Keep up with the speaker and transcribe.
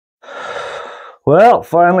Well,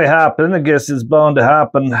 finally happened. I guess it's bound to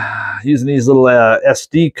happen using these little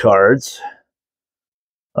SD cards.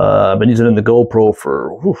 I've been using it in the GoPro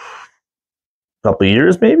for a couple of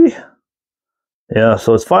years, maybe. Yeah,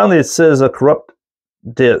 so it's finally, it says a corrupt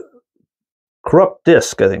disk,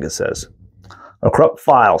 I think it says. A corrupt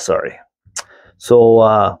file, sorry. So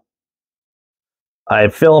I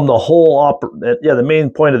filmed the whole the main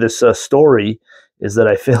point of this story is that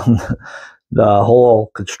I filmed the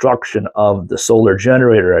whole construction of the solar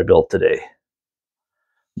generator I built today.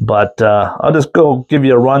 But I'll just go give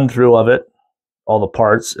you a run through of it, all the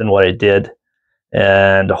parts and what I did,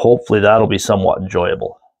 and hopefully that'll be somewhat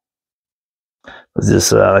enjoyable.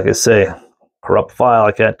 This, like I say, corrupt file,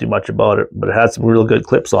 I can't do much about it, but it had some real good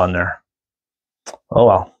clips on there. Oh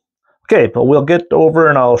well. Okay, but we'll get over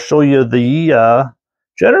and I'll show you the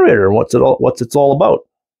generator and what's it's all about.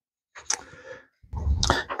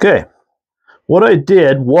 Okay, what I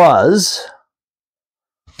did was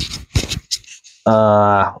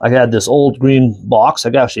I had this old green box. I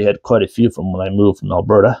actually had quite a few from when I moved from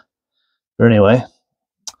Alberta. But anyway,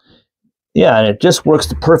 yeah, and it just works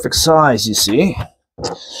the perfect size, you see.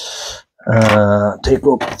 Take a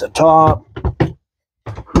look at the top.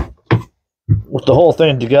 With the whole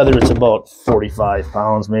thing together, it's about 45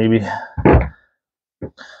 pounds, maybe.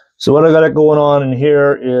 So what I got it going on in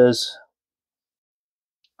here is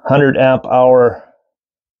 100 amp hour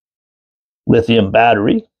lithium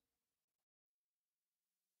battery,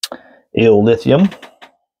 AO lithium.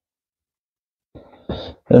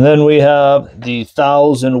 And then we have the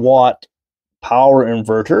 1000 watt power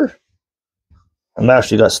inverter. I'm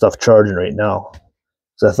actually got stuff charging right now.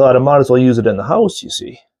 So I thought I might as well use it in the house, you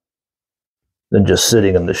see, than just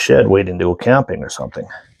sitting in the shed waiting to go camping or something.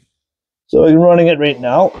 So I'm running it right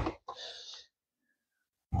now.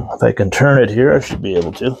 If I can turn it here, I should be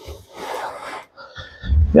able to.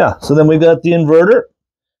 Yeah, so then we got the inverter.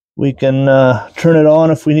 We can turn it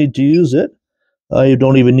on if we need to use it. You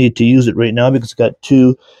don't even need to use it right now because it's got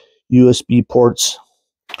 2 USB ports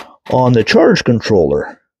on the charge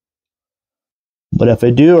controller. But if I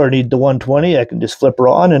do or need the 120, I can just flip her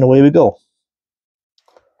on and away we go.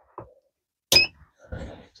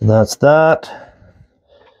 So that's that.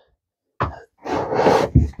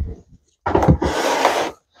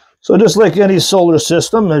 So just like any solar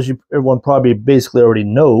system, as everyone probably basically already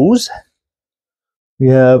knows, we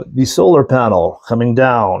have the solar panel coming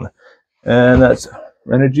down, and that's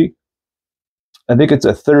energy. I think it's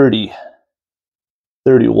a 30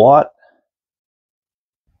 watt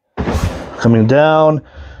coming down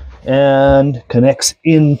and connects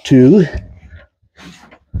into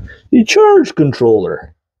the charge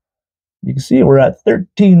controller. You can see we're at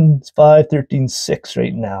 13.5, 13.6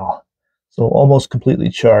 right now. So almost completely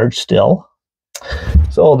charged still.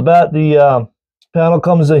 So the panel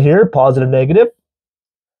comes in here, positive, negative.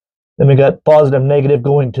 Then we got positive, negative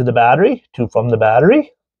going to the battery, from the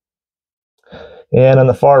battery. And on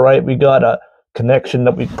the far right, we got a connection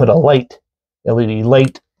that we put a light, LED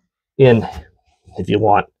light in if you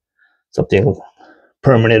want something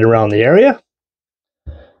permanent around the area.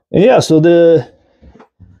 And yeah, so the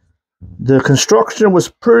construction was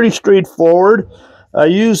pretty straightforward. I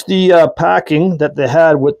used the packing that they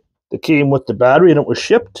had that came with the battery, and it was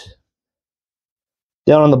shipped.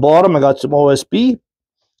 Down on the bottom, I got some OSB,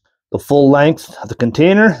 the full length of the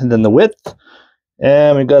container, and then the width.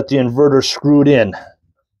 And we got the inverter screwed in,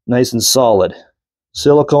 nice and solid.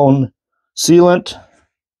 Silicone sealant.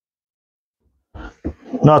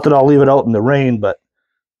 Not that I'll leave it out in the rain, but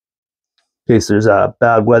in case there's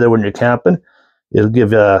bad weather when you're camping, it'll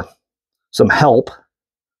give you some help.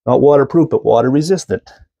 Not waterproof, but water resistant.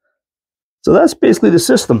 So that's basically the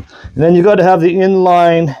system. And then you got to have the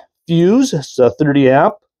inline fuse. It's a 30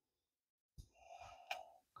 amp.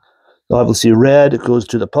 Obviously red, it goes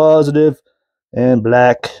to the positive, and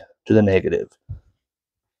black to the negative.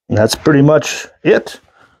 And that's pretty much it.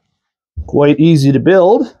 Quite easy to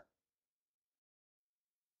build.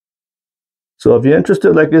 So if you're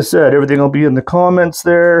interested, like I said, everything will be in the comments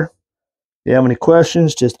there. If you have any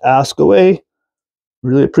questions, just ask away.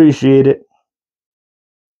 Really appreciate it.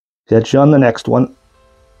 Catch you on the next one.